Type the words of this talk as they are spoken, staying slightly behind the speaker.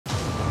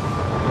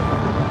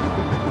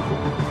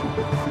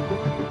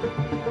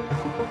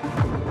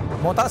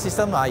Mortar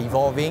systems are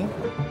evolving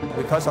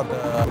because of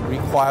the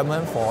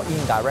requirement for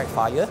indirect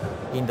fire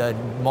in the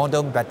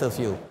modern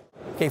battlefield.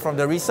 Okay, from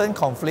the recent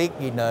conflict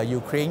in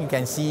Ukraine, you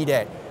can see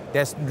that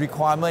there's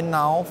requirement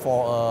now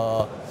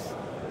for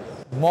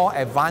a more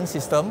advanced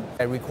system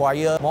that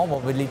require more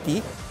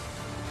mobility.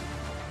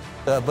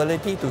 The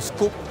ability to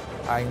scoop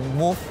and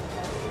move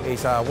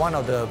is one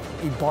of the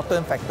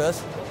important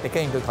factors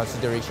taken into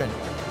consideration.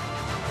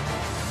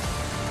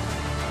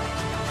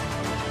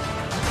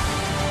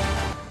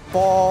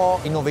 For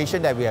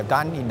innovation that we have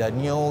done in the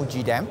new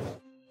GDAMS,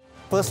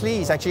 firstly,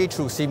 it's actually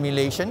through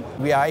simulation.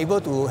 We are able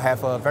to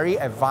have a very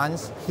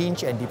advanced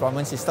hinge and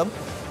deployment system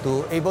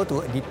to able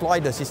to deploy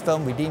the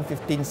system within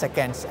 15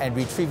 seconds and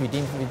retrieve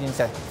within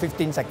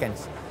 15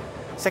 seconds.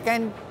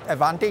 Second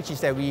advantage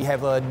is that we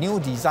have a new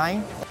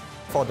design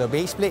for the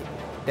base plate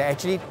that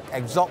actually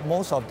absorb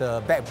most of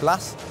the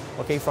backblast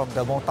from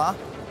the mortar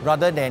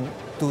rather than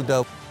to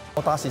the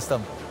mortar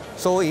system.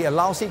 So it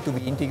allows it to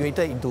be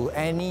integrated into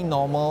any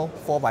normal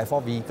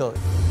 4x4 vehicle.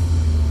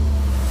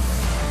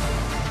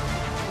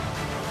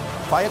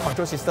 Fire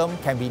control system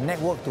can be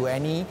networked to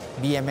any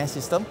BMS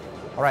system,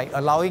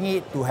 allowing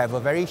it to have a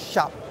very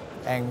sharp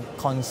and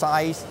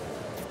concise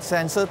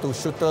sensor to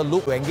shooter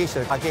loop to engage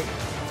the target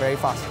very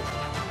fast.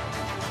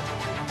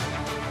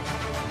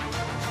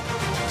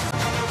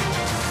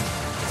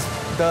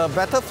 The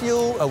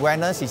battlefield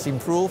awareness is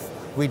improved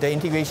with the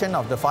integration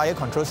of the fire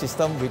control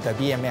system with the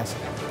BMS.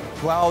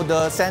 While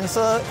the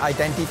sensor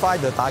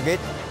identifies the target,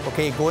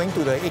 going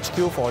to the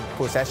HQ for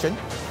possession,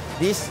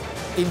 this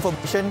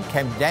information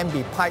can then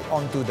be piped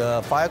onto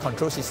the fire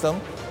control system,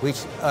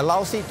 which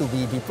allows it to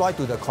be deployed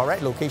to the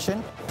correct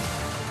location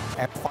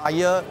and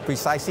fire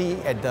precisely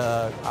at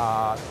the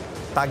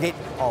target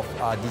of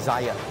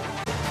desire.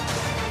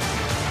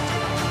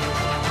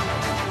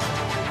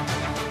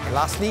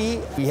 Lastly,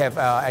 we have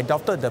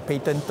adopted the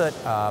patented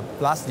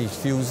blast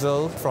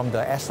diffusal from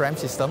the SRAM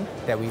system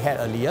that we had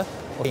earlier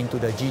into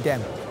the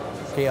GDAMS.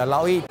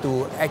 Allow it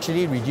to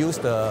actually reduce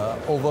the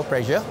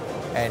overpressure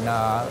and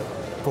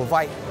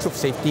provide troop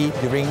safety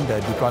during the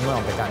deployment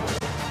of the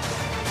gun.